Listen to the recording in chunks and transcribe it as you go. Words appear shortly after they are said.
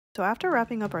So after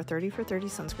wrapping up our 30 for 30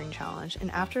 sunscreen challenge, and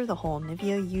after the whole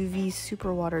Nivea UV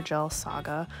Super Water Gel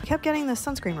saga, I kept getting this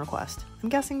sunscreen request. I'm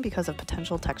guessing because of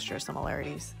potential texture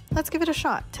similarities. Let's give it a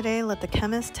shot. Today, let the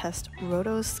Chemist test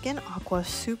Rhoto's Skin Aqua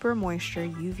Super Moisture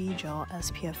UV Gel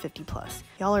SPF 50+.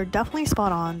 Y'all are definitely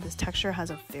spot on. This texture has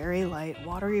a very light,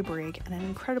 watery break and an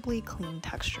incredibly clean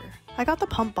texture. I got the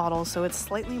pump bottle, so it's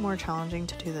slightly more challenging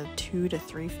to do the 2 to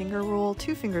 3 finger rule.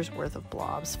 2 fingers worth of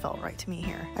blobs felt right to me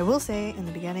here. I will say, in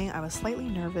the beginning, I was slightly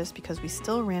nervous because we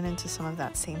still ran into some of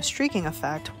that same streaking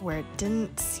effect where it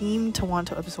didn't seem to want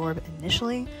to absorb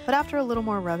initially, but after a little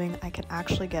more rubbing, I could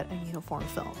actually get a uniform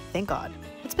film. Thank God.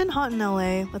 It's been hot in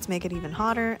LA, let's make it even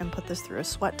hotter and put this through a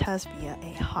sweat test via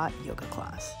a hot yoga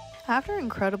class. After an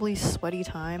incredibly sweaty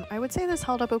time, I would say this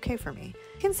held up okay for me.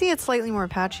 You can see it's slightly more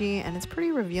patchy and it's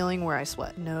pretty revealing where I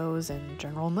sweat, nose and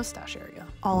general mustache area.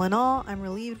 All in all, I'm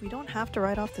relieved we don't have to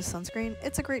write off the sunscreen.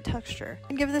 It's a great texture.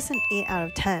 I'd give this an 8 out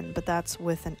of 10, but that's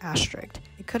with an asterisk.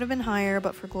 It could have been higher,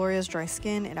 but for Gloria's dry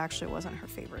skin, it actually wasn't her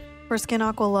favorite. For Skin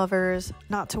Aqua lovers,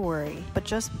 not to worry, but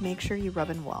just make sure you rub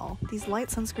in well. These light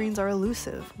sunscreens are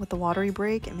elusive. With the watery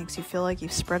break, it makes you feel like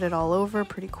you've spread it all over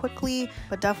pretty quickly,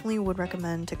 but definitely would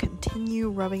recommend to continue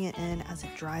rubbing it in as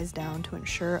it dries down to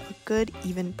ensure a good,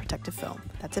 even protective film.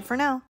 That's it for now.